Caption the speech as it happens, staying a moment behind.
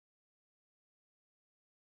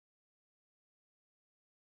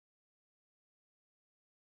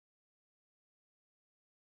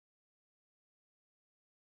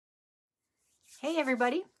Hey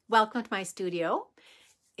everybody, welcome to my studio.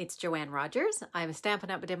 It's Joanne Rogers. I'm a Stampin'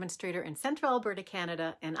 Up! Demonstrator in Central Alberta,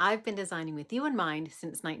 Canada, and I've been designing with you in mind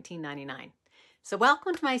since 1999. So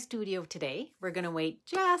welcome to my studio today. We're going to wait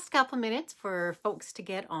just a couple minutes for folks to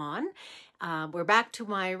get on. We're back to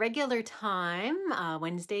my regular time,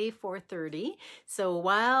 Wednesday, 4:30. So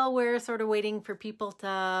while we're sort of waiting for people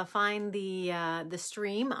to find the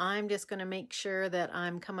stream, I'm just going to make sure that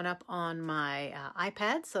I'm coming up on my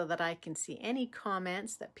iPad so that I can see any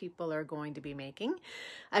comments that people are going to be making.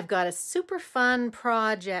 I've got a super fun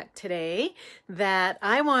project today that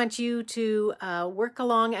I want you to work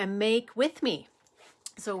along and make with me.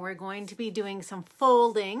 So we're going to be doing some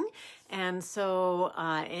folding, and so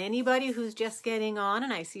anybody who's just getting on,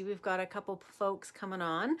 and I see we've got a couple folks coming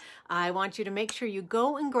on, I want you to make sure you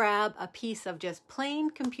go and grab a piece of just plain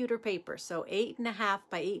computer paper. So 8.5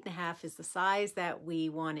 by 8.5 is the size that we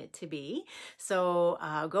want it to be. So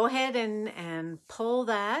go ahead and pull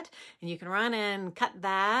that, and you can run and cut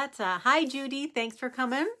that. Hi Judy, thanks for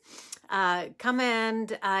coming. Come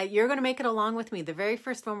and you're going to make it along with me. The very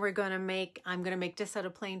first one I'm going to make just out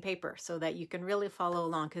of plain paper so that you can really follow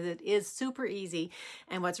along, because it is super easy.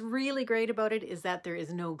 And what's really great about it is that there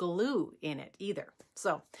is no glue in it either.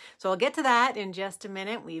 So I'll get to that in just a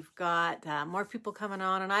minute. We've got more people coming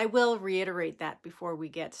on, and I will reiterate that before we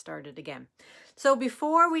get started again. So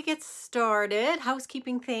before we get started,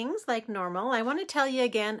 housekeeping things like normal, I want to tell you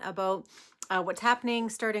again about what's happening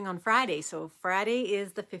starting on Friday. So Friday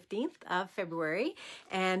is the 15th of February,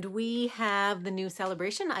 and we have the new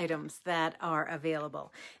celebration items that are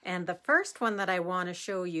available. And the first one that I want to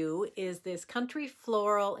show you is this Country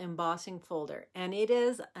Floral Embossing Folder. And it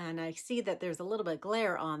is, and I see that there's a little bit of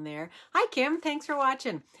glare on there. Hi Kim, thanks for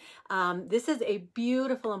watching. This is a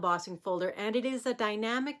beautiful embossing folder, and it is a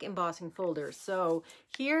dynamic embossing folder. So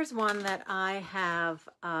here's one that I have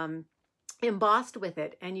embossed with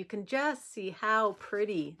it, and you can just see how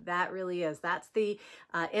pretty that really is. That's the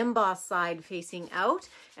embossed side facing out,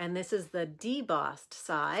 and this is the debossed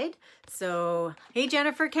side. So hey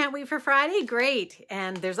Jennifer, can't wait for Friday. Great.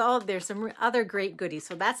 And there's some other great goodies.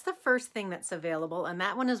 So that's the first thing that's available, and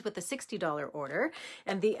that one is with a $60 order.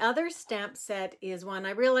 And the other stamp set is one,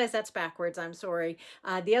 I realize that's backwards, I'm sorry.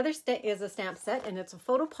 The other is a stamp set, and it's a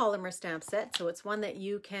photopolymer stamp set, so it's one that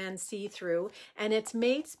you can see through, and it's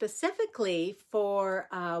made specifically for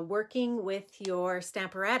working with your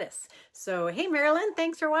Stamparatus. So hey Marilyn,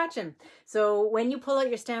 thanks for watching. So when you pull out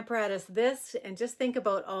your Stamparatus, and just think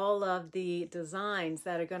about all of the designs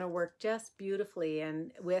that are going to work just beautifully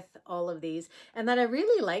and with all of these. And then I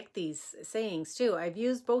really like these sayings too. I've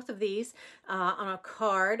used both of these on a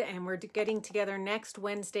card, and we're getting together next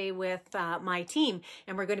Wednesday with my team,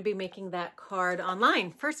 and we're going to be making that card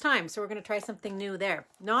online first time. So we're going to try something new there,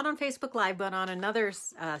 not on Facebook Live, but on another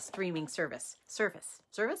streaming service.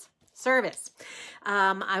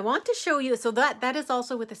 I want to show you, so that is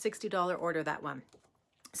also with a $60 order, that one.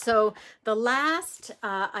 So the last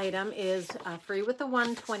item is free with the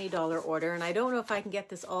 $120 order, and I don't know if I can get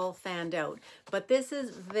this all fanned out, but this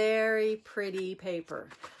is very pretty paper.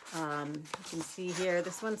 You can see here,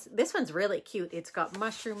 this one's really cute. It's got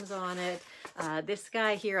mushrooms on it. This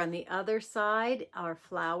guy here on the other side are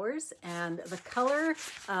flowers, and the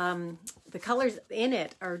colors in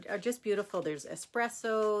it are just beautiful. There's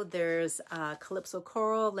espresso, there's calypso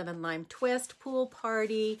coral, lemon lime twist, pool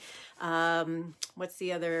party. What's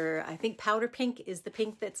the other? I think powder pink is the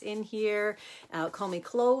pink that's in here. Call me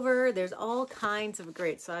clover. There's all kinds of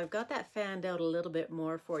great. So I've got that fanned out a little bit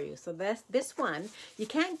more for you. So this one, you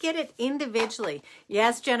can't get it individually.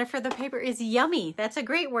 Yes, Jennifer, the paper is yummy. That's a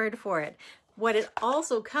great word for it. What it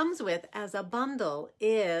also comes with as a bundle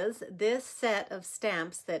is this set of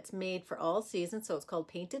stamps that's made for all seasons. So it's called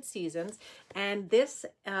Painted Seasons. And this,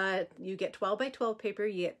 you get 12 by 12 paper.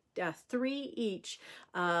 You get 3 each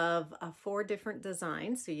of 4 different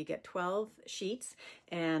designs. So you get 12 sheets.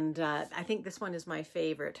 And I think this one is my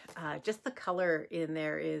favorite. Just the color in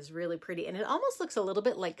there is really pretty. And it almost looks a little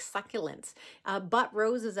bit like succulents, but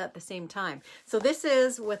roses at the same time. So this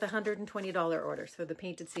is with a $120 order. So the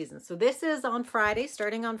Painted Seasons. So this is on Friday,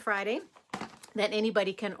 starting on Friday, that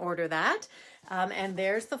anybody can order that. And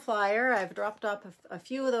there's the flyer. I've dropped off a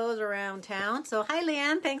few of those around town. So hi,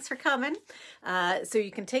 Leanne, thanks for coming. So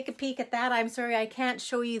you can take a peek at that. I'm sorry, I can't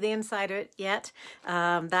show you the inside of it yet.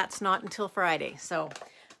 That's not until Friday. So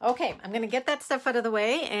Okay, I'm going to get that stuff out of the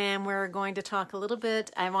way, and we're going to talk a little bit.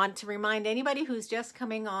 I want to remind anybody who's just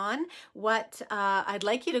coming on what I'd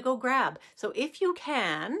like you to go grab. So if you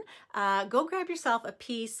can, go grab yourself a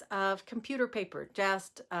piece of computer paper,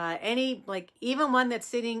 just any, like even one that's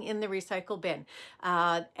sitting in the recycle bin.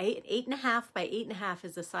 8.5 by 8.5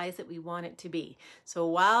 is the size that we want it to be. So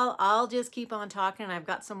while I'll just keep on talking, I've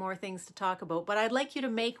got some more things to talk about, but I'd like you to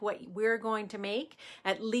make what we're going to make,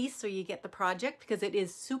 at least so you get the project, because it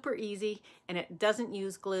is super easy and it doesn't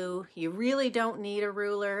use glue. You really don't need a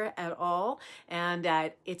ruler at all, and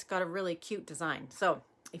it's got a really cute design. So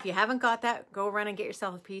if you haven't got that, go run and get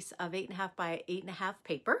yourself a piece of 8.5 by 8.5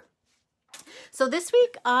 paper. So this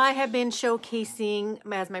week I have been showcasing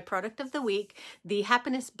as my product of the week the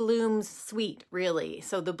Happiness Blooms suite, really.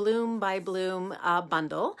 So the Bloom by Bloom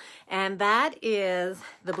bundle, and that is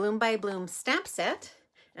the Bloom by Bloom stamp set.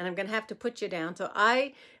 And I'm going to have to put you down. So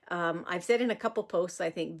I've said in a couple posts, I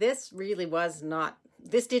think this really was not,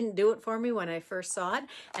 this didn't do it for me when I first saw it.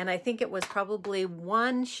 And I think it was probably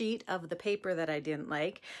one sheet of the paper that I didn't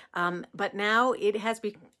like. But now it has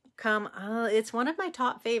become, it's one of my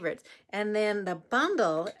top favorites. And then the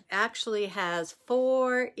bundle actually has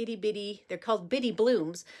 4 itty bitty, they're called Bitty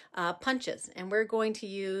Blooms, punches. And we're going to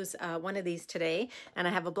use one of these today. And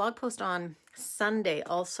I have a blog post on Sunday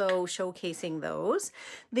also showcasing those.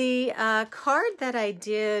 The card that I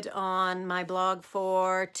did on my blog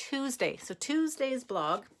for Tuesday, so Tuesday's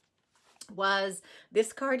blog was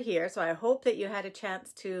this card here. So I hope that you had a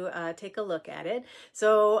chance to take a look at it.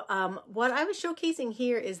 So what I was showcasing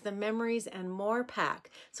here is the Memories and More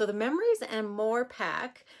pack. So the Memories and More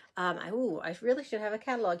pack, I really should have a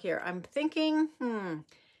catalog here. I'm thinking,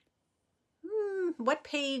 what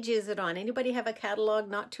page is it on? Anybody have a catalog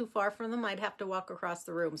not too far from them? I'd have to walk across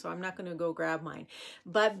the room, so I'm not going to go grab mine.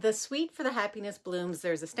 But the suite for the Happiness Blooms,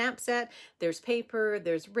 there's a stamp set, there's paper,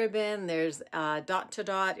 there's ribbon, there's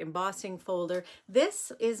dot-to-dot embossing folder.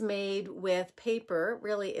 This is made with paper.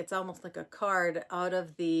 Really, it's almost like a card out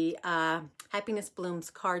of the Happiness Blooms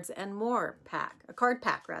Cards and More pack, a card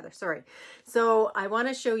pack rather, sorry. So I want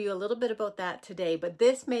to show you a little bit about that today, but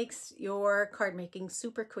this makes your card making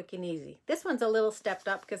super quick and easy. This one's a little stepped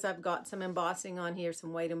up because I've got some embossing on here,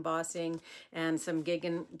 some white embossing and some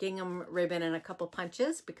gingham ribbon and a couple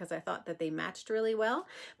punches because I thought that they matched really well.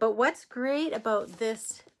 But what's great about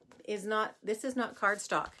this is this is not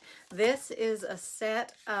cardstock. This is a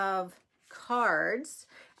set of cards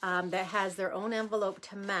that has their own envelope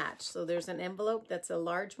to match. So there's an envelope that's a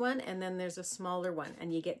large one, and then there's a smaller one,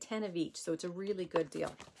 and you get 10 of each. So it's a really good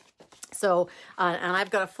deal. So, and I've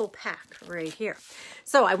got a full pack right here.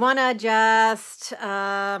 So I want to just,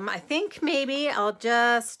 I think maybe I'll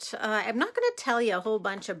just, I'm not going to tell you a whole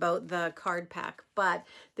bunch about the card pack, but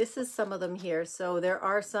this is some of them here. So there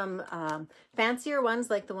are some fancier ones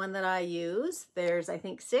like the one that I use. There's, I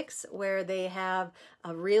think, 6 where they have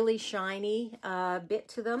a really shiny bit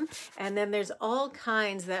to them. And then there's all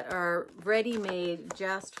kinds that are ready-made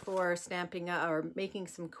just for stamping or making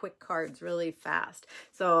some quick cards really fast.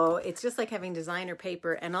 So it's just like having designer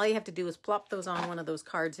paper, and all you have to do is plop those on one of those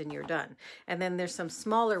cards and you're done. And then there's some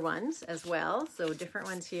smaller ones as well. So different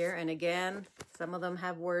ones here. And again, some of them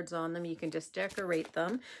have words on them. You can just decorate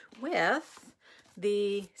them with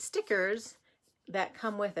the stickers that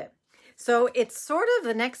come with it. So it's sort of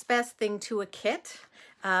the next best thing to a kit,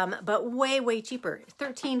 but way cheaper.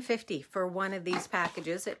 $13.50 for one of these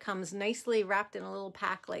packages. It comes nicely wrapped in a little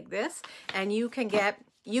pack like this, and you could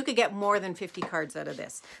get more than 50 cards out of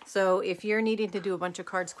this. So if you're needing to do a bunch of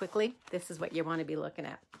cards quickly, this is what you want to be looking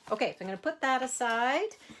at. Okay, so I'm going to put that aside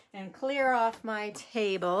and clear off my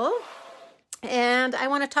table. And I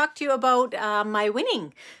want to talk to you about my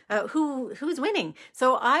winning. Who's winning?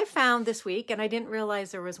 So I found this week, and I didn't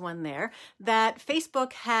realize there was one there, that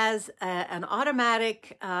Facebook has an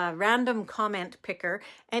automatic random comment picker,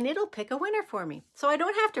 and it'll pick a winner for me. So I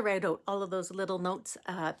don't have to write out all of those little notes,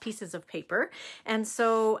 pieces of paper. And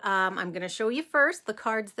so I'm going to show you first the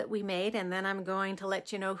cards that we made, and then I'm going to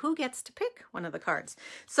let you know who gets to pick one of the cards.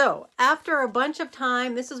 So after a bunch of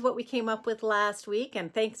time, this is what we came up with last week,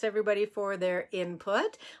 and thanks everybody for their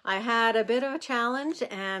input. I had a bit of a challenge,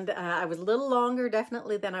 and I was a little longer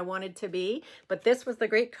definitely than I wanted to be, but this was the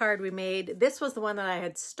great card we made. This was the one that I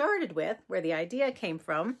had started with, where the idea came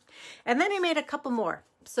from, and then I made a couple more.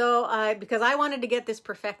 So because I wanted to get this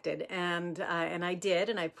perfected, and I did,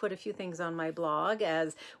 and I put a few things on my blog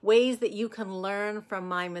as ways that you can learn from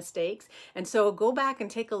my mistakes. And so go back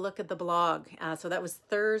and take a look at the blog. So that was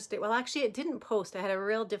Thursday. Well, actually, it didn't post. I had a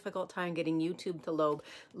real difficult time getting YouTube to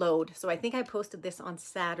load. So I think I posted this on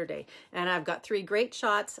Saturday, and I've got 3 great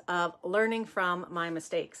shots of learning from my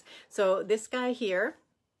mistakes. So this guy here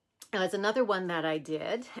It's another one that I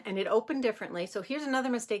did, and it opened differently. So here's another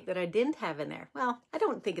mistake that I didn't have in there. Well, I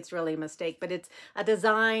don't think it's really a mistake, but it's a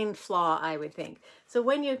design flaw, I would think. So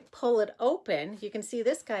when you pull it open, you can see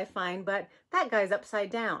this guy fine, but that guy's upside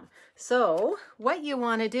down. So what you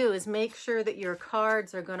want to do is make sure that your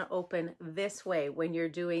cards are going to open this way when you're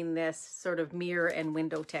doing this sort of mirror and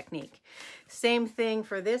window technique. Same thing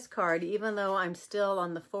for this card, even though I'm still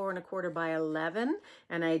on the 4 1/4 by 11,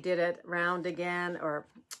 and I did it round again, or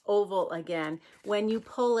oval again. When you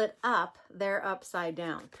pull it up, they're upside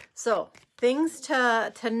down. So things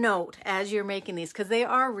to note as you're making these, because they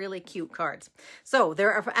are really cute cards. So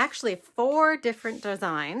there are actually 4 different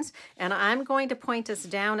designs, and I'm going to point us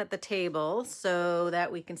down at the table so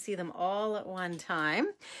that we can see them all at one time.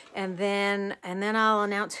 And then I'll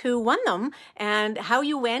announce who won them and how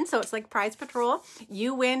you win. So it's like Prize Patrol.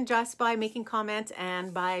 You win just by making comments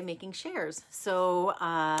and by making shares. So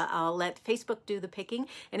I'll let Facebook do the picking.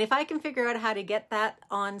 And if I can figure out how to get that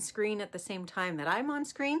on screen at the same time that I'm on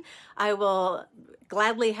screen, I will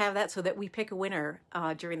gladly have that so that we pick a winner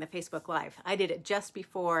during the Facebook Live. I did it just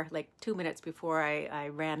before, like 2 minutes before I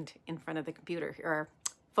ran in front of the computer or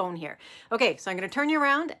phone here. Okay, so I'm going to turn you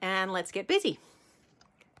around and let's get busy.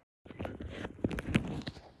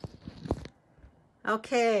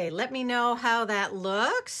 Okay, let me know how that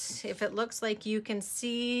looks. If it looks like you can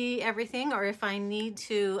see everything, or if I need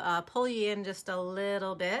to pull you in just a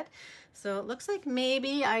little bit. So it looks like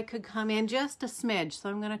maybe I could come in just a smidge. So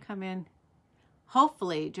I'm going to come in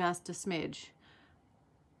hopefully just a smidge.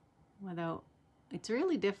 Without, it's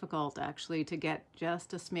really difficult actually to get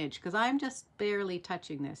just a smidge because I'm just barely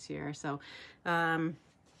touching this here. So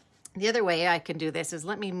the other way I can do this is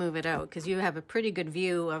let me move it out because you have a pretty good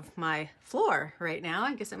view of my floor right now.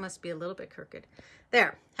 I guess it must be a little bit crooked.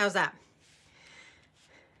 There, how's that?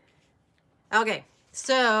 Okay.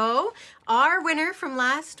 So our winner from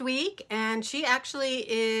last week, and she actually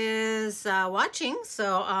is watching,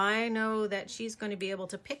 so I know that she's going to be able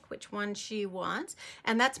to pick which one she wants,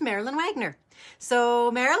 and that's Marilyn Wagner. So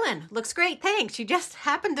Marilyn, looks great, thanks. You just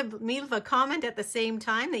happened to leave a comment at the same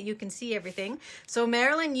time that you can see everything. So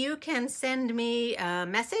Marilyn, you can send me a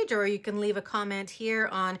message or you can leave a comment here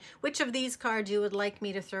on which of these cards you would like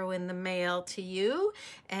me to throw in the mail to you,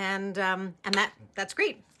 and that's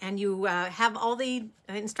great. And you have all the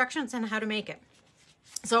instructions on how to make it.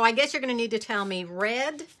 So I guess you're going to need to tell me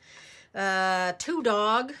red, 2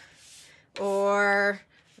 dog, or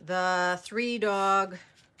the 3 dog,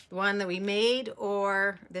 the one that we made,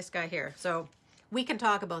 or this guy here. So we can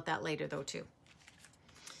talk about that later though too.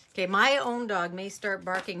 Okay, my own dog may start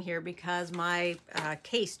barking here because my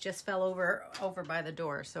case just fell over by the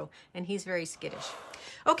door. So, and he's very skittish.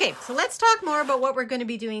 Okay, so let's talk more about what we're going to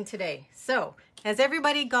be doing today. So, has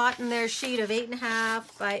everybody gotten their sheet of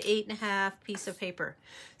 8.5 by 8.5 piece of paper?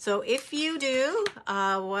 So if you do,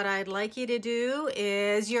 what I'd like you to do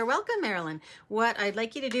is, you're welcome, Marilyn. What I'd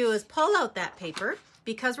like you to do is pull out that paper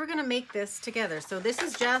because we're going to make this together. So this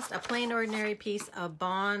is just a plain ordinary piece of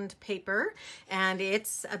bond paper, and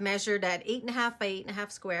it's measured at 8.5 by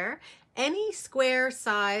 8.5 square. Any square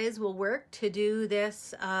size will work to do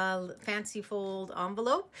this fancy fold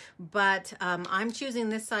envelope, but I'm choosing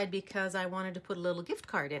this side because I wanted to put a little gift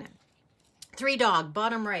card in it. 3 dog,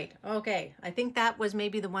 bottom right. Okay, I think that was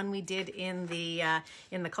maybe the one we did in the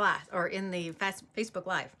class or in the Facebook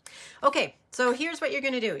Live. Okay, so here's what you're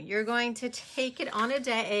going to do. You're going to take it on a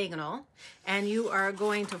diagonal, and you are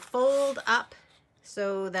going to fold up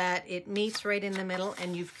so that it meets right in the middle,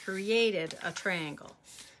 and you've created a triangle.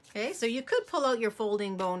 Okay, so you could pull out your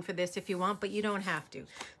folding bone for this if you want, but you don't have to.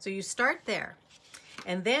 So you start there.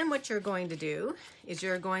 And then what you're going to do is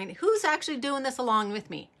who's actually doing this along with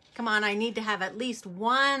me? Come on, I need to have at least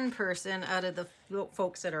one person out of the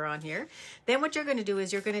folks that are on here. Then what you're going to do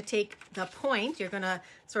is you're going to take the point, you're going to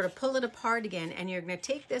sort of pull it apart again, and you're going to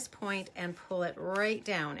take this point and pull it right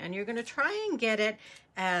down. And you're going to try and get it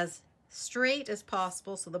as straight as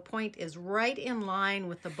possible so the point is right in line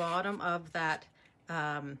with the bottom of that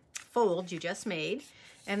fold you just made,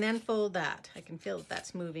 and then fold that. I can feel that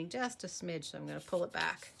that's moving just a smidge, so I'm going to pull it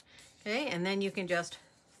back. Okay, and then you can just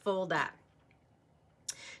fold that.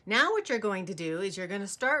 Now what you're going to do is you're going to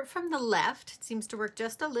start from the left. It seems to work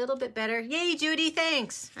just a little bit better. Yay, Judy,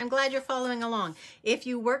 thanks. I'm glad you're following along. If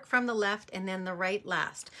you work from the left and then the right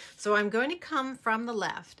last. So I'm going to come from the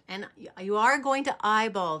left, and you are going to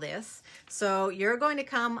eyeball this. So you're going to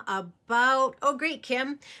come about, oh great,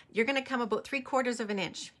 Kim, you're going to come about 3/4 of an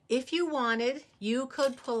inch. If you wanted, you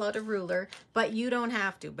could pull out a ruler, but you don't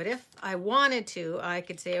have to. But if I wanted to, I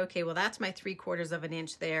could say, okay, well, that's my 3/4 of an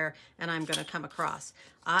inch there, and I'm going to come across.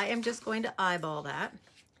 I am just going to eyeball that.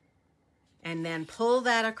 and then pull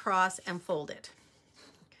that across and fold it.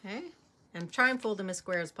 Okay, and try and fold them as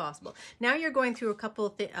square as possible. Now you're going through a couple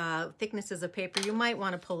of thicknesses of paper. You might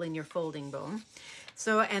want to pull in your folding bone.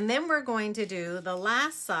 So, and then we're going to do the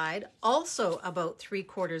last side, also about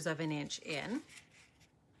 3/4 of an inch in.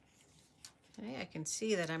 Okay, I can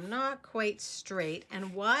see that I'm not quite straight,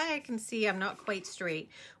 and why I can see I'm not quite straight,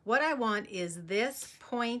 what I want is this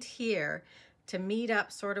point here to meet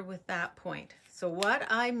up sort of with that point. So what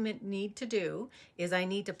I need to do is I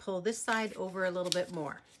need to pull this side over a little bit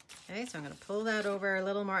more. Okay, so I'm going to pull that over a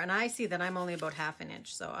little more, and I see that I'm only about 1/2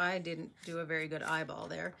 inch, so I didn't do a very good eyeball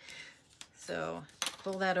there. So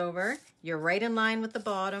pull that over. You're right in line with the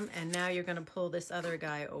bottom, and now you're going to pull this other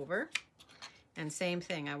guy over. And same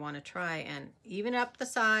thing, I want to try and even up the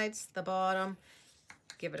sides, the bottom,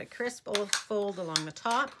 give it a crisp fold along the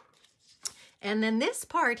top. And then this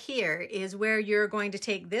part here is where you're going to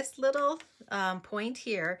take this little point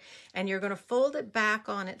here, and you're going to fold it back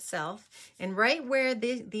on itself. And right where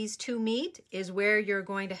these two meet is where you're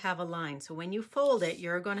going to have a line. So when you fold it,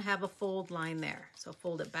 you're going to have a fold line there. So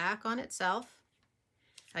fold it back on itself.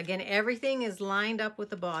 Again, everything is lined up with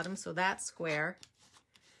the bottom, so that's square.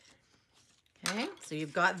 Okay, so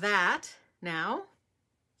you've got that now.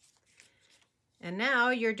 And now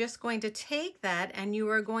you're just going to take that and you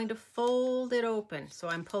are going to fold it open. So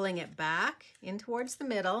I'm pulling it back in towards the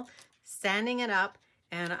middle, standing it up,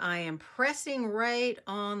 and I am pressing right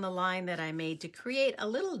on the line that I made to create a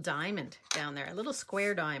little diamond down there, a little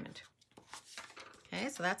square diamond. Okay,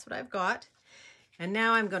 so that's what I've got. And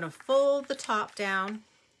now I'm going to fold the top down.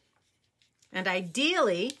 And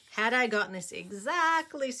ideally, had I gotten this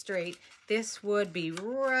exactly straight, this would be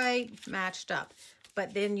right matched up.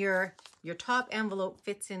 But then your top envelope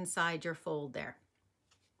fits inside your fold there.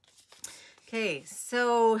 Okay,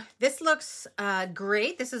 so this looks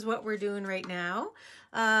great. This is what we're doing right now.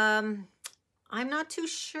 I'm not too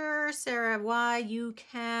sure, Sarah, why you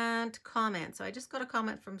can't comment. So I just got a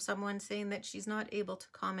comment from someone saying that she's not able to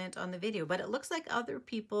comment on the video, but it looks like other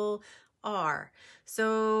people are.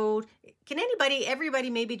 So can everybody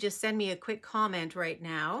maybe just send me a quick comment right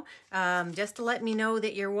now, just to let me know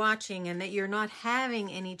that you're watching and that you're not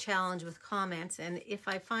having any challenge with comments. And if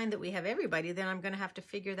I find that we have everybody, then I'm going to have to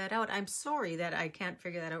figure that out. I'm sorry that I can't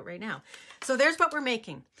figure that out right now. So there's what we're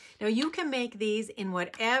making. Now you can make these in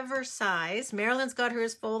whatever size. Marilyn's got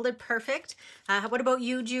hers folded perfect. What about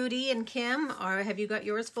you, Judy and Kim? Or have you got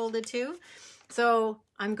yours folded too? So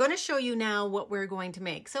I'm going to show you now what we're going to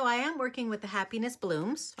make. So I am working with the Happiness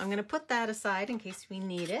Blooms. I'm going to put that aside in case we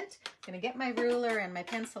need it. I'm going to get my ruler and my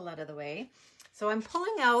pencil out of the way. So I'm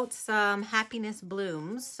pulling out some Happiness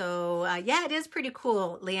Blooms. So yeah, it is pretty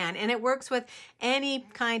cool, Leanne, and it works with any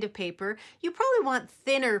kind of paper. You probably want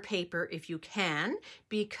thinner paper if you can,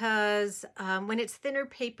 because when it's thinner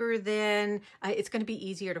paper, then it's going to be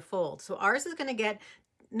easier to fold. So ours is going to get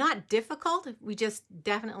not difficult, we just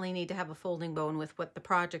definitely need to have a folding bone with what the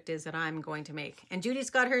project is that I'm going to make. And Judy's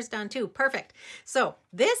got hers done too, perfect. So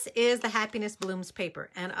this is the Happiness Blooms paper,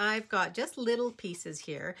 and I've got just little pieces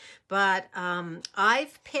here, but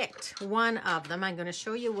I've picked one of them. I'm gonna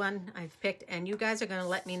show you one I've picked, and you guys are gonna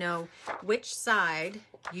let me know which side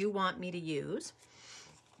you want me to use.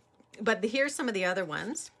 But here's some of the other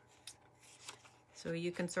ones, so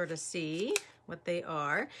you can sort of see what they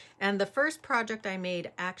are. And the first project I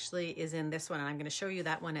made actually is in this one, and I'm going to show you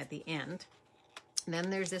that one at the end. And then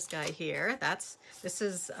there's this guy here. This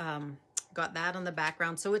is got that on the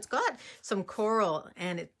background. So it's got some coral,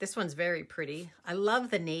 and this one's very pretty. I love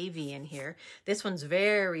the navy in here. This one's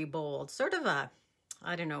very bold, sort of a,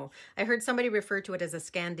 I don't know. I heard somebody refer to it as a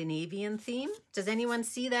Scandinavian theme. Does anyone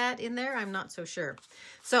see that in there? I'm not so sure.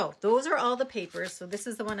 So those are all the papers. So this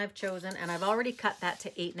is the one I've chosen, and I've already cut that to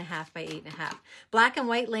 8.5 by 8.5. Black and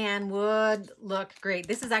white, Leanne, would look great.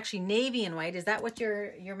 This is actually navy and white. Is that what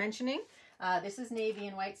you're mentioning? This is navy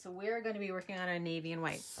and white, so we're going to be working on our navy and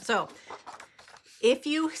white. So if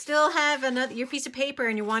you still have your piece of paper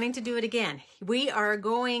and you're wanting to do it again, we are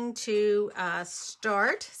going to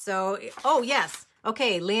start. So, oh yes.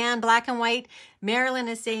 Okay, Leanne, black and white. Marilyn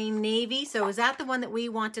is saying navy. So is that the one that we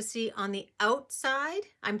want to see on the outside?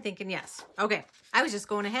 I'm thinking yes. Okay, I was just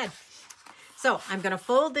going ahead. So I'm going to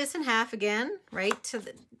fold this in half again, right, to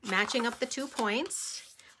matching up the 2 points.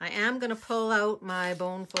 I am going to pull out my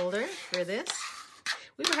bone folder for this.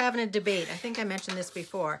 We were having a debate. I think I mentioned this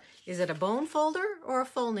before. Is it a bone folder or a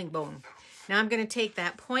folding bone? Now I'm going to take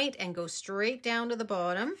that point and go straight down to the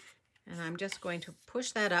bottom. And I'm just going to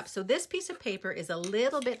push that up. So this piece of paper is a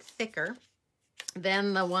little bit thicker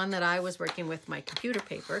than the one that I was working with, my computer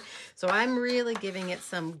paper. So I'm really giving it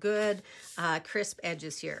some good crisp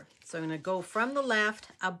edges here. So I'm going to go from the left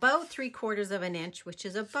about 3/4 of an inch, which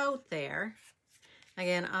is about there.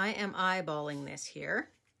 Again, I am eyeballing this here.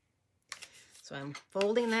 So I'm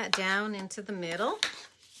folding that down into the middle.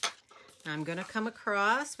 I'm going to come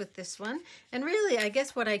across with this one. And really, I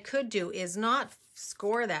guess what I could do is not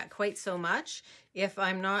score that quite so much if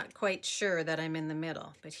I'm not quite sure that I'm in the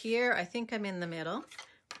middle. But here, I think I'm in the middle.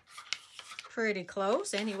 Pretty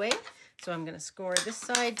close anyway. So I'm going to score this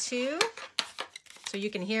side too. So you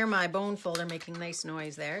can hear my bone folder making nice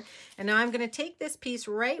noise there. And now I'm going to take this piece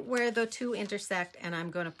right where the two intersect, and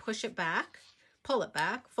I'm going to push it back, pull it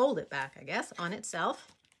back, fold it back, I guess, on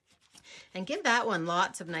itself. And give that one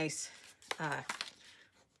lots of nice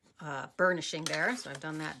burnishing there. So I've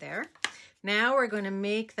done that there. Now we're going to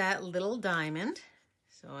make that little diamond.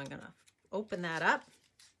 So I'm going to open that up.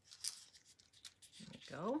 There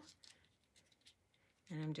we go.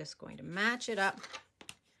 And I'm just going to match it up.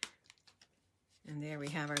 And there we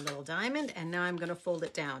have our little diamond. And now I'm going to fold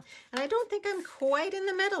it down. And I don't think I'm quite in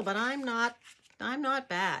the middle, but I'm not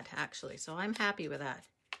bad actually. So I'm happy with that.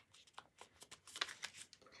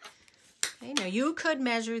 Okay, now you could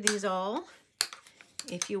measure these all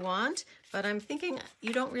if you want, but I'm thinking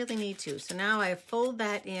you don't really need to. So now I fold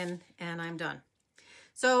that in and I'm done.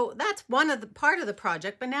 So that's part of the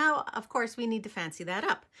project, but now of course we need to fancy that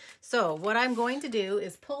up. So what I'm going to do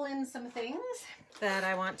is pull in some things that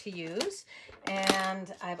I want to use,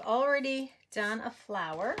 and I've already done a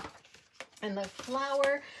flower. And the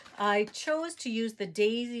flower, I chose to use the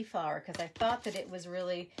daisy flower because I thought that it was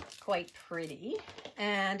really quite pretty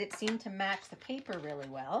and it seemed to match the paper really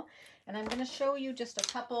well. And I'm going to show you just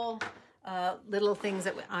a couple little things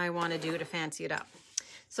that I want to do to fancy it up.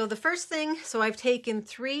 So the first thing, so I've taken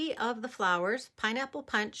 3 of the flowers, Pineapple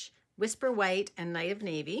Punch, Whisper White, and Night of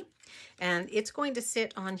Navy. And it's going to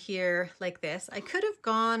sit on here like this. I could have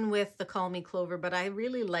gone with the Call Me Clover, but I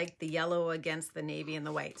really liked the yellow against the navy and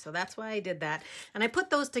the white. So that's why I did that. And I put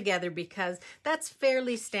those together because that's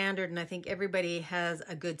fairly standard, and I think everybody has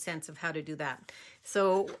a good sense of how to do that.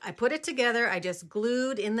 So I put it together. I just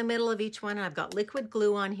glued in the middle of each one. And I've got liquid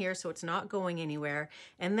glue on here, so it's not going anywhere.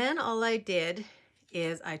 And then all I did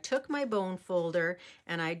is I took my bone folder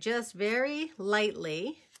and I just very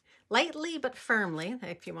lightly but firmly,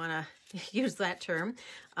 if you want to use that term,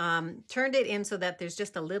 turned it in so that there's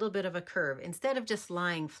just a little bit of a curve. Instead of just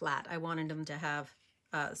lying flat, I wanted them to have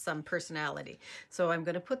some personality. So I'm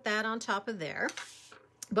going to put that on top of there.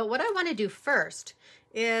 But what I want to do first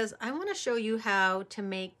is I want to show you how to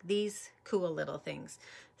make these cool little things.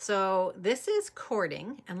 So this is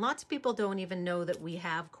cording, and lots of people don't even know that we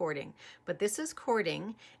have cording, but this is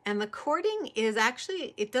cording, and the cording is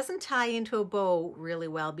actually, it doesn't tie into a bow really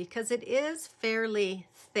well because it is fairly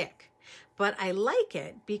thick, but I like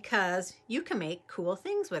it because you can make cool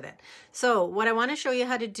things with it. So what I want to show you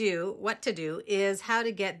how to do, what to do, is how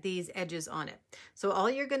to get these edges on it. So all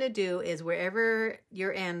you're going to do is wherever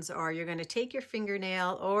your ends are, you're going to take your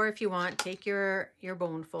fingernail, or if you want, take your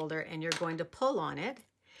bone folder, and you're going to pull on it.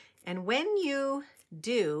 And when you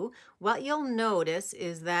do, what you'll notice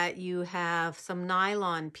is that you have some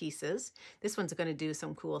nylon pieces. This one's going to do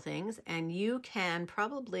some cool things, and you can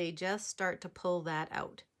probably just start to pull that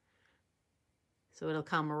out. So it'll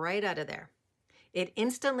come right out of there. It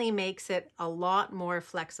instantly makes it a lot more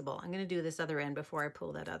flexible. I'm going to do this other end before I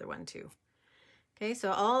pull that other one too. Okay,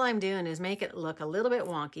 so all I'm doing is make it look a little bit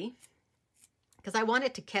wonky because I want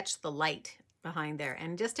it to catch the light behind there,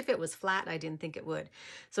 and just if it was flat, I didn't think it would.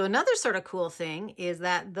 So another sort of cool thing is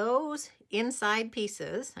that those inside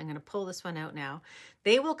pieces, I'm going to pull this one out now,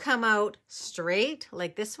 they will come out straight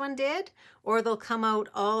like this one did, or they'll come out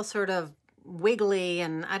all sort of wiggly,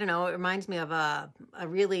 and I don't know, it reminds me of a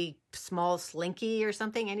really small slinky or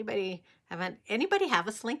something. Anybody have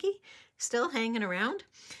a slinky still hanging around?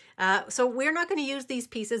 So we're not going to use these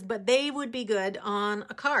pieces, but they would be good on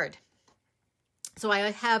a card. So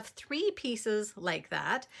I have 3 pieces like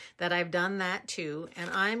that I've done that too, and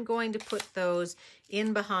I'm going to put those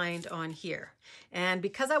in behind on here. And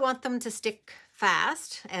because I want them to stick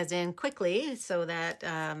fast, as in quickly, so that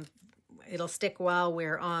it'll stick while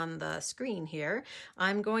we're on the screen here,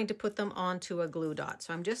 I'm going to put them onto a glue dot.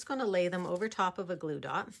 So I'm just going to lay them over top of a glue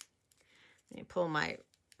dot. Let me pull my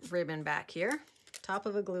ribbon back here. Top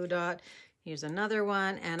of a glue dot. Here's another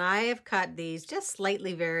one, and I have cut these just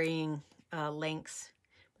slightly varying lengths.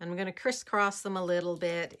 I'm going to crisscross them a little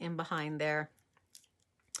bit in behind there.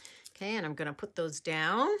 Okay, and I'm going to put those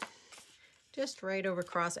down just right over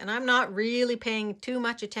across. And I'm not really paying too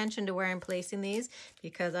much attention to where I'm placing these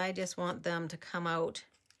because I just want them to come out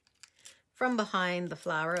from behind the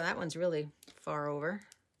flower. That one's really far over.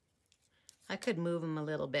 I could move him a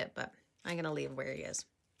little bit, but I'm going to leave where he is.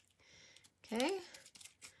 Okay.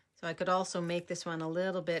 So I could also make this one a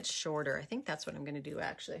little bit shorter. I think that's what I'm going to do,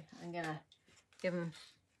 actually. I'm going to give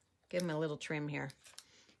him a little trim here.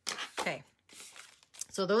 Okay.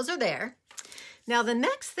 So those are there. Now, the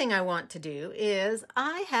next thing I want to do is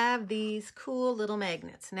I have these cool little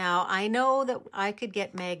magnets. Now, I know that I could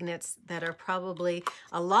get magnets that are probably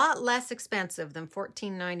a lot less expensive than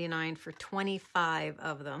 $14.99 for 25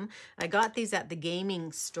 of them. I got these at the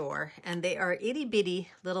gaming store, and they are itty bitty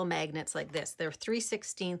little magnets like this. They're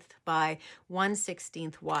 3/16 by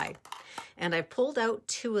 1/16 wide. And I pulled out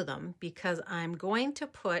 2 of them because I'm going to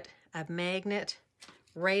put a magnet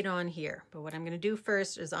right on here. But what I'm going to do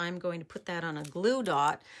first is I'm going to put that on a glue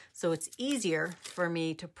dot so it's easier for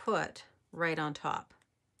me to put right on top.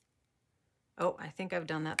 Oh, I think I've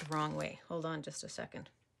done that the wrong way. Hold on just a second.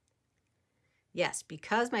 Yes,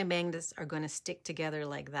 because my magnets are going to stick together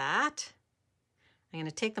like that, I'm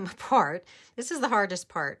going to take them apart. This is the hardest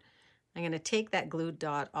part. I'm going to take that glue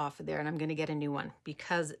dot off of there and I'm going to get a new one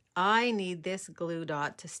because I need this glue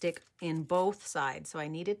dot to stick in both sides. So I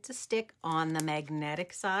need it to stick on the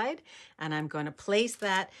magnetic side and I'm going to place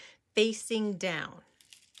that facing down.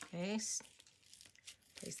 Okay,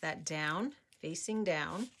 place that down, facing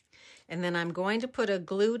down. And then I'm going to put a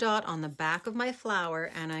glue dot on the back of my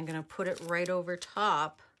flower and I'm going to put it right over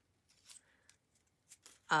top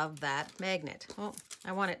of that magnet. Well,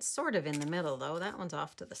 I want it sort of in the middle though. That one's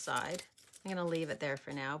off to the side. I'm going to leave it there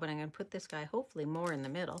for now, but I'm going to put this guy hopefully more in the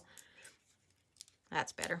middle.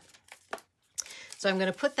 That's better. So I'm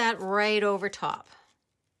going to put that right over top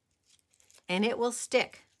and it will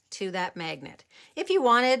stick to that magnet. If you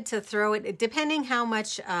wanted to throw it, depending how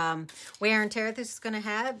much wear and tear this is going to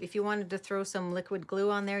have, if you wanted to throw some liquid glue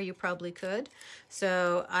on there, you probably could.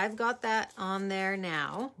 So I've got that on there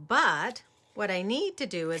now, but what I need to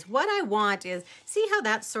do is, what I want is, see how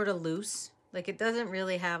that's sort of loose? Like it doesn't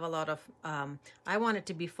really have a lot of, I want it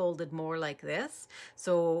to be folded more like this.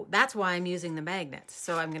 So that's why I'm using the magnets.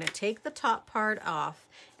 So I'm going to take the top part off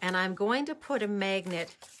and I'm going to put a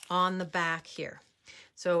magnet on the back here.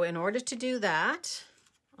 So in order to do that,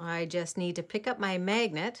 I just need to pick up my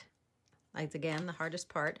magnet, like again, the hardest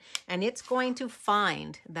part, and it's going to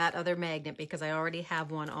find that other magnet because I already have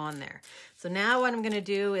one on there. So now what I'm going to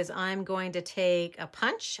do is I'm going to take a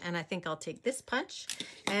punch, and I think I'll take this punch,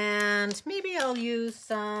 and maybe I'll use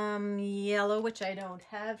some yellow, which I don't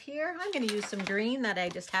have here. I'm going to use some green that I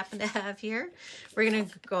just happen to have here. We're going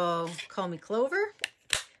to go Call Me Clover,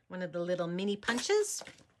 one of the little mini punches.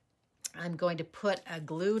 I'm going to put a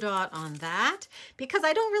glue dot on that because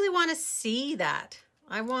I don't really want to see that.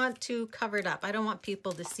 I want to cover it up. I don't want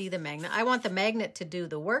people to see the magnet. I want the magnet to do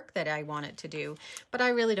the work that I want it to do, but I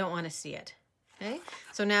really don't want to see it. Okay,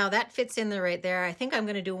 so now that fits in there right there. I think I'm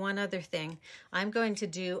going to do one other thing. I'm going to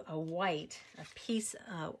do a white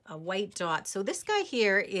dot. So this guy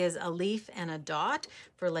here is a leaf and a dot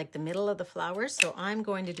for like the middle of the flowers. So I'm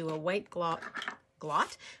going to do a white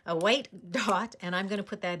a white dot, and I'm going to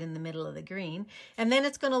put that in the middle of the green. And then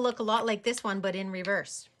it's going to look a lot like this one, but in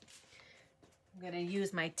reverse. I'm going to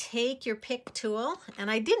use my Take Your Pick tool, and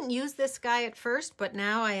I didn't use this guy at first, but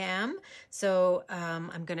now I am. So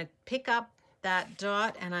I'm going to pick up that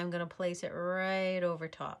dot and I'm going to place it right over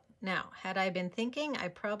top. Now, had I been thinking, I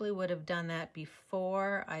probably would have done that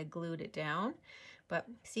before I glued it down, but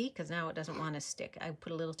see, because now it doesn't want to stick. I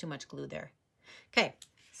put a little too much glue there. Okay,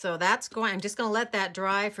 so that's going, I'm just going to let that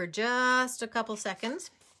dry for just a couple seconds.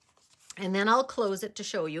 And then I'll close it to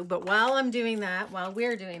show you. But while I'm doing that, while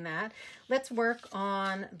we're doing that, let's work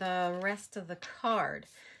on the rest of the card.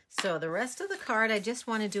 So the rest of the card, I just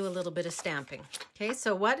want to do a little bit of stamping. Okay,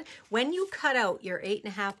 so when you cut out your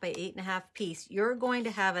 8.5 by 8.5 piece, you're going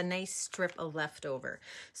to have a nice strip of leftover.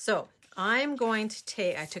 So I'm going to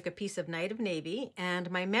take, I took a piece of Night of Navy,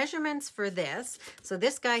 and my measurements for this, so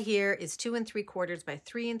this guy here is 2 3/4 by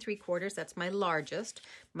 3 3/4. That's my largest.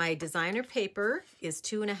 My designer paper is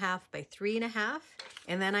 2.5 by 3.5.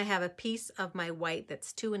 And then I have a piece of my white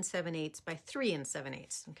that's 2 7/8 by 3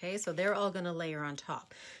 7/8. Okay, so they're all going to layer on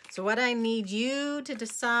top. So what I need you to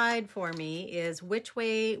decide for me is which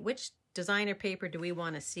designer paper do we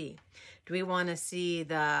want to see? Do we want to see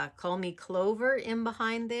the Call Me Clover in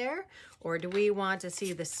behind there? Or do we want to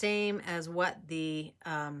see the same as what the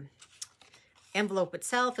envelope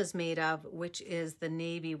itself is made of, which is the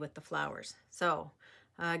navy with the flowers? So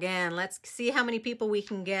Again, let's see how many people we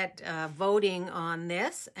can get voting on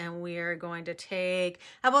this, and we are going to take,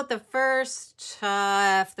 how about the first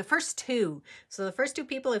two? So the first two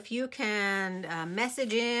people, if you can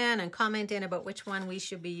message in and comment in about which one we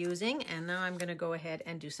should be using, and now I'm going to go ahead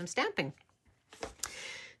and do some stamping.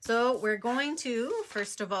 So we're going to,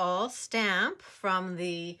 first of all, stamp from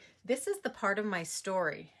this is the part of my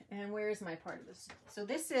story. And where is my part of this? So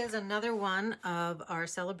this is another one of our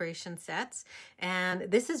celebration sets. And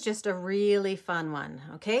this is just a really fun one.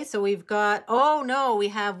 Okay, so we've got, oh no, we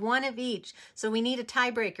have one of each. So we need a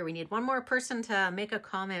tiebreaker. We need one more person to make a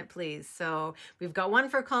comment, please. So we've got one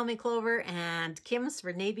for Call Me Clover and Kim's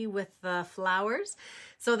for Navy with Flowers.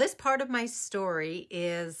 So this part of my story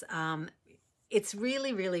is, it's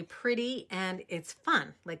really, really pretty and it's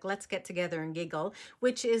fun. Like, let's get together and giggle,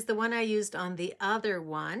 which is the one I used on the other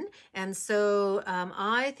one. And so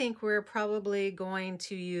I think we're probably going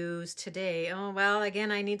to use today. Oh, well,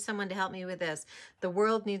 again, I need someone to help me with this. The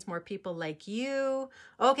world needs more people like you.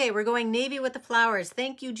 Okay, we're going Navy with the Flowers.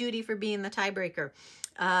 Thank you, Judy, for being the tiebreaker.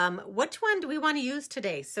 Which one do we want to use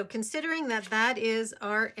today? So considering that that is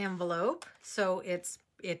our envelope, so it's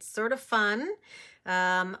sort of fun.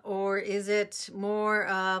 Or is it more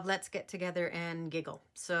of let's get together and giggle?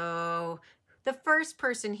 So the first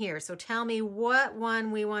person here, so tell me what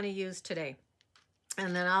one we want to use today.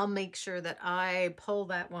 And then I'll make sure that I pull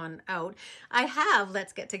that one out. I have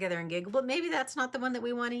let's get together and giggle, but maybe that's not the one that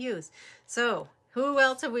we want to use. So who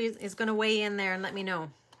else is going to weigh in there and let me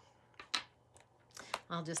know?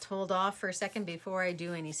 I'll just hold off for a second before I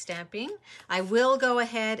do any stamping. I will go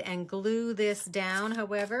ahead and glue this down,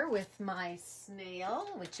 however, with my snail,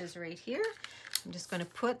 which is right here. I'm just going to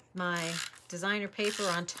put my designer paper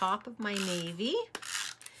on top of my navy.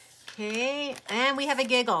 Okay, and we have a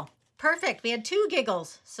giggle. Perfect. We had 2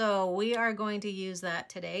 giggles, so we are going to use that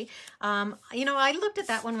today. You know, I looked at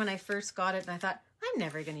that one when I first got it, and I thought, I'm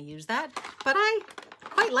never going to use that, but I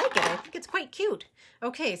quite like it. I think it's quite cute.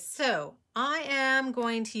 Okay, so I am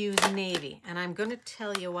going to use navy, and I'm going to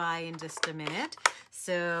tell you why in just a minute.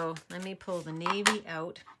 So let me pull the navy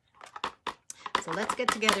out. So let's get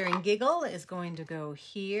together and giggle is going to go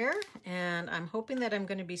here, and I'm hoping that I'm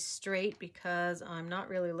going to be straight because I'm not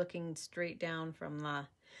really looking straight down from the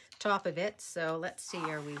top of it. So let's see,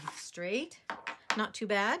 are we straight? Not too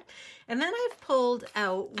bad. And then I've pulled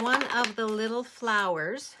out one of the little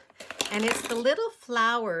flowers, and it's the little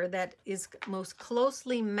flower that is most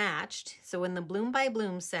closely matched. So in the Bloom by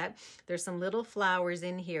Bloom set, there's some little flowers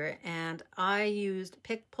in here, and I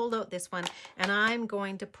pulled out this one, and I'm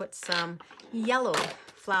going to put some yellow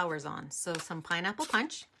flowers on. So some pineapple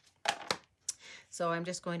punch. So I'm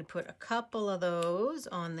just going to put a couple of those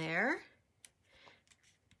on there.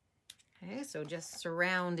 Okay, so just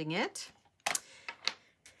surrounding it.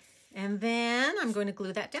 And then I'm going to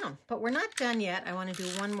glue that down. But we're not done yet. I want to do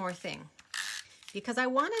one more thing, because I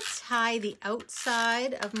want to tie the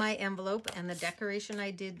outside of my envelope and the decoration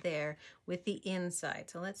I did there with the inside.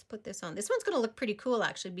 So let's put this on. This one's going to look pretty cool,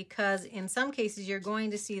 actually, because in some cases you're going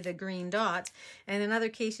to see the green dots, and in other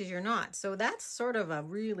cases you're not. So that's sort of a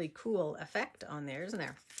really cool effect on there, isn't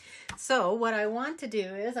there? So what I want to do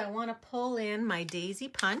is I want to pull in my daisy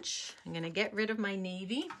punch. I'm going to get rid of my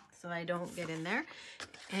navy so I don't get in there.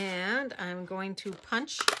 And I'm going to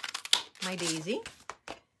punch my daisy.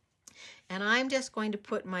 And I'm just going to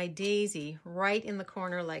put my daisy right in the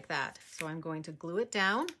corner like that. So I'm going to glue it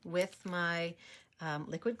down with my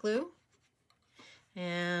liquid glue.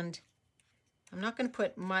 And I'm not going to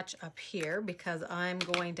put much up here because I'm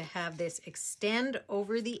going to have this extend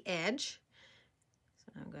over the edge.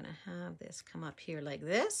 So I'm going to have this come up here like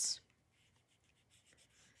this.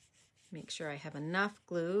 Make sure I have enough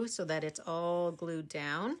glue so that it's all glued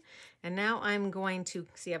down. And now I'm going to,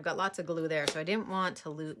 see, I've got lots of glue there, so I didn't want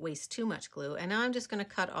to waste too much glue. And now I'm just going to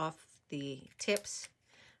cut off the tips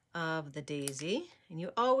of the daisy. And you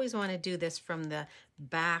always want to do this from the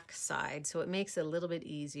back side, so it makes it a little bit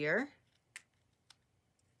easier.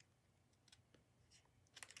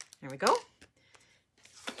 There we go.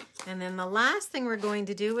 And then the last thing we're going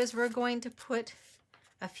to do is we're going to put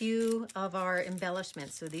a few of our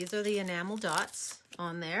embellishments. So these are the enamel dots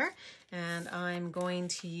on there, and I'm going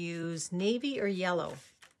to use navy or yellow.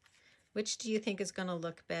 Which do you think is going to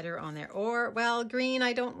look better on there? Or, well, green,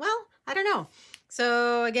 I don't know.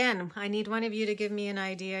 So again, I need one of you to give me an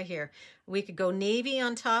idea here. We could go navy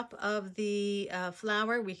on top of the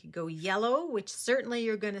flower. We could go yellow, which certainly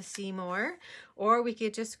you're going to see more. Or we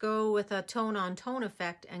could just go with a tone-on-tone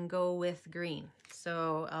effect and go with green.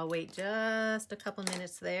 So I'll wait just a couple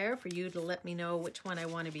minutes there for you to let me know which one I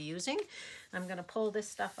want to be using. I'm going to pull this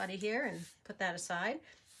stuff out of here and put that aside.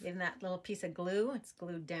 in that little piece of glue. It's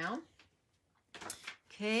glued down.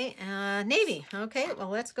 Okay, navy. Okay, well,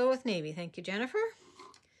 let's go with navy. Thank you, Jennifer.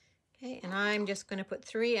 Okay, and I'm just going to put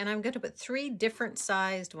 3, and I'm going to put 3 different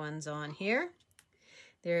sized ones on here.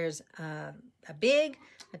 There's a big,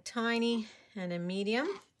 a tiny, and a medium.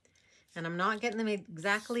 And I'm not getting them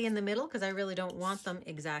exactly in the middle because I really don't want them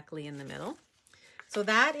exactly in the middle. So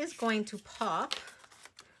that is going to pop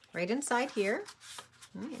right inside here.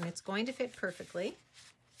 And it's going to fit perfectly.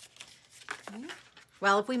 Okay.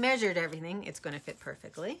 Well, if we measured everything, it's going to fit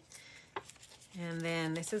perfectly. And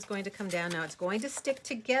then this is going to come down. Now it's going to stick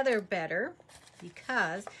together better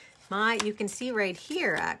because you can see right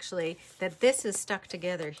here actually that this is stuck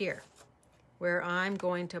together here where I'm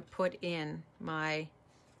going to put in my,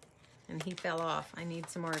 and he fell off. I need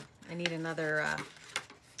some more, I need another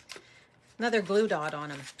glue dot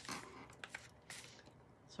on him.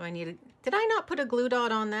 So I need did I not put a glue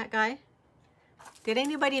dot on that guy? Did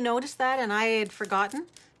anybody notice that and I had forgotten?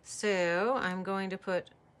 So I'm going to put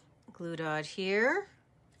glue dot here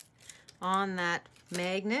on that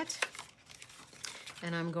magnet,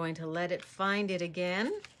 and I'm going to let it find it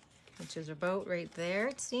again, which is about right there,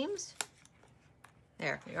 it seems.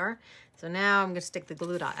 There we are. So now I'm going to stick the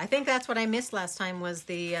glue dot. I think that's what I missed last time was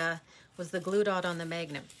the glue dot on the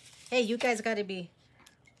magnet. Hey, you guys got to be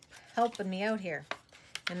helping me out here.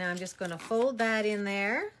 And now I'm just going to fold that in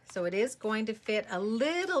there. So it is going to fit a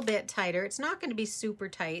little bit tighter. It's not going to be super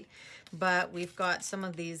tight, but we've got some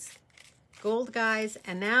of these gold guys.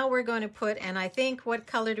 And now we're going to put, and I think, what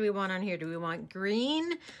color do we want on here? Do we want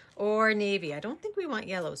green or navy? I don't think we want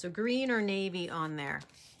yellow. So green or navy on there.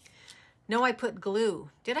 No, I put glue.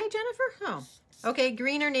 Did I, Jennifer? Oh, okay,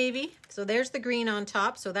 green or navy. So there's the green on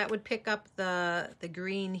top. So that would pick up the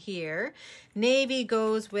green here. Navy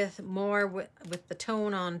goes with more with the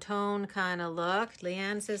tone on tone kind of look.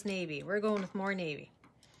 Leanne says navy. We're going with more navy.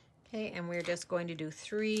 Okay, and we're just going to do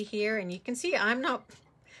 3 here. And you can see I'm not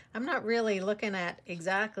really looking at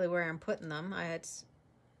exactly where I'm putting them. It's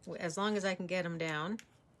as long as I can get them down.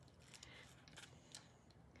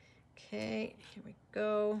 Okay, here we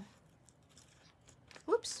go.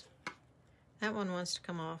 Whoops, that one wants to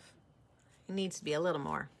come off. It needs to be a little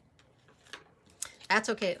more. That's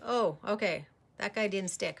okay. Oh, okay. That guy didn't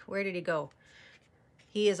stick. Where did he go?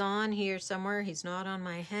 He is on here somewhere. He's not on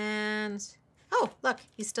my hands. Oh, look,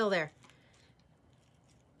 he's still there.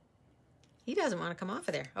 He doesn't want to come off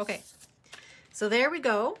of there. Okay, so there we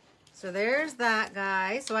go. So there's that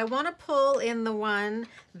guy. So I want to pull in the one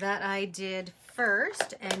that I did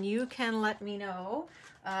first, and you can let me know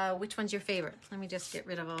which one's your favorite. Let me just get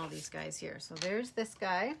rid of all these guys here. So there's this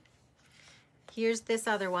guy. Here's this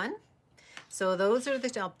other one. So those are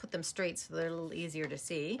the, I'll put them straight so they're a little easier to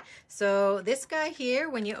see. So this guy here,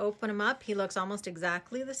 when you open him up, he looks almost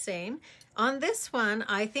exactly the same. On this one,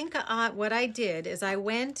 I think what I did is I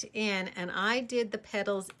went in and I did the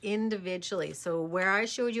petals individually. So where I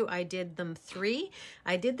showed you, I did them 3.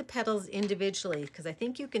 I did the petals individually because I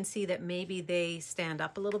think you can see that maybe they stand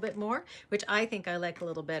up a little bit more, which I think I like a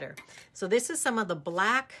little better. So this is some of the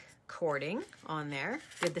black cording on there.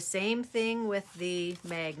 Did the same thing with the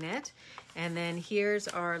magnet. And then here's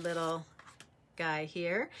our little guy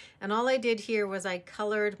here. And all I did here was I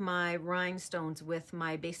colored my rhinestones with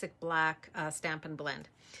my basic black Stampin' Blend.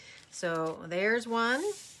 So there's one.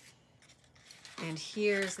 And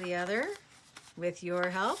here's the other. With your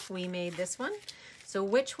help, we made this one. So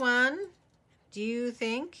which one do you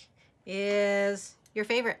think is your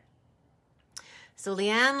favorite? So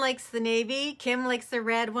Leanne likes the navy. Kim likes the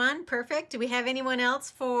red one. Perfect. Do we have anyone else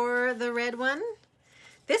for the red one?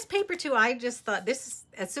 This paper too, I just thought this,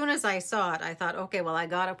 as soon as I saw it, I thought, okay, well, I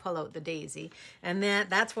got to pull out the daisy. And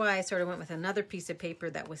that's why I sort of went with another piece of paper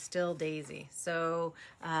that was still daisy. So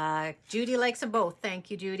Judy likes them both.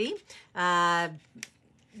 Thank you, Judy.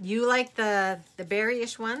 You like the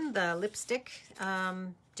berryish one, the lipstick,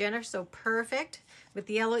 Jennifer, so perfect. With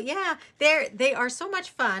the yellow, yeah, they are so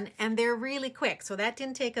much fun and they're really quick. So that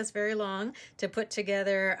didn't take us very long to put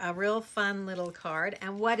together a real fun little card.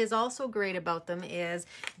 And what is also great about them is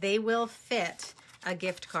they will fit a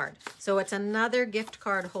gift card. So it's another gift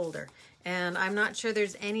card holder. And I'm not sure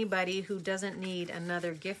there's anybody who doesn't need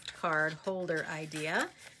another gift card holder idea,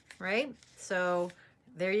 right? So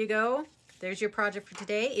there you go. There's your project for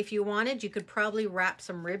today. If you wanted, you could probably wrap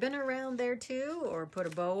some ribbon around there too, or put a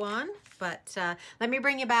bow on. But let me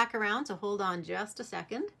bring you back around, so hold on just a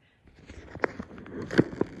second.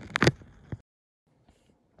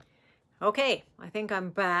 Okay, I think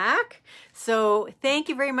I'm back. So thank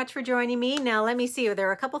you very much for joining me. Now let me see, there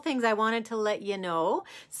are a couple things I wanted to let you know.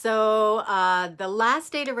 So the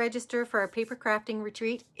last day to register for our paper crafting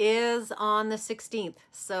retreat is on the 16th.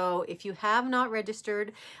 So if you have not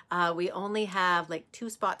registered, we only have like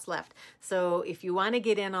 2 spots left. So if you want to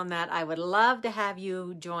get in on that, I would love to have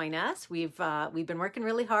you join us. We've been working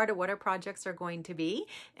really hard at what our projects are going to be,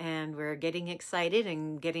 and we're getting excited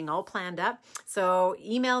and getting all planned up. So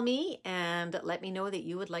email me and let me know that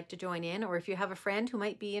you would like to join in, or if you have a friend who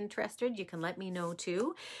might be interested, you can let me know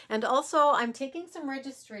too. And also, I'm taking some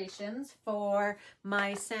registrations for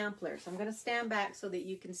my sampler. So I'm going to stand back so that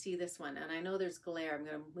you can see this one. And I know there's glare. I'm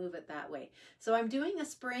going to move it that way. So I'm doing a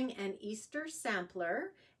spring and Easter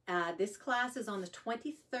sampler. This class is on the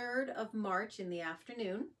 23rd of March in the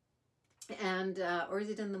afternoon. And, or is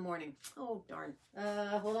it in the morning? Oh, darn.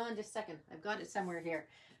 Hold on just a second. I've got it somewhere here.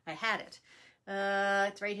 I had it.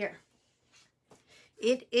 It's right here.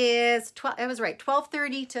 It is, I was right,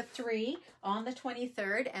 12:30 to 3 on the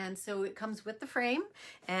 23rd. And so it comes with the frame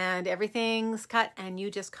and everything's cut and you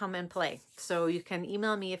just come and play. So you can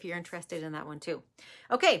email me if you're interested in that one too.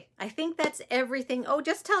 Okay, I think that's everything. Oh,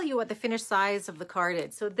 just tell you what the finished size of the card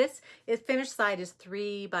is. So this is finished side is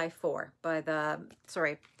 3 by 4 by the,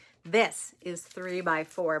 sorry. This is 3 by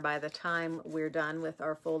 4 by the time we're done with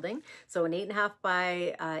our folding. So an 8.5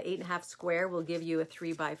 by 8.5 square will give you a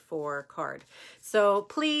 3 by 4 card. So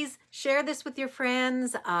please share this with your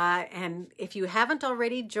friends. And if you haven't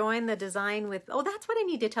already, join the Design with, oh, that's what I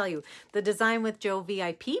need to tell you, the Design with Jo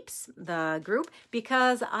VIPeeps, the group,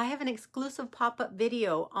 because I have an exclusive pop-up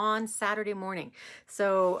video on Saturday morning.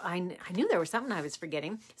 So I knew there was something I was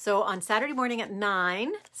forgetting. So on Saturday morning at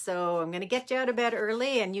 9, so I'm going to get you out of bed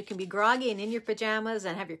early and you can be groggy and in your pajamas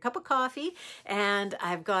and have your cup of coffee. And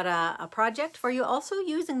I've got a project for you, also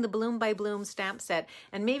using the Bloom by Bloom stamp set,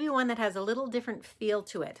 and maybe one that has a little different feel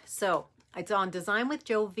to it. So it's on Design with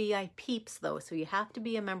Jo VIPeeps though, so you have to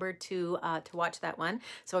be a member to watch that one.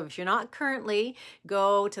 So if you're not currently,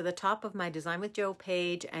 go to the top of my Design with Jo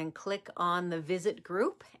page and click on the visit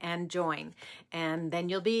group and join, and then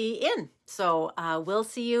you'll be in. So we'll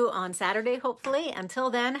see you on Saturday, hopefully. Until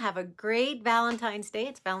then, have a great Valentine's Day.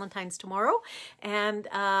 It's Valentine's tomorrow, and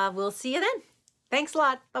we'll see you then. Thanks a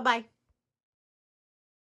lot. Bye-bye.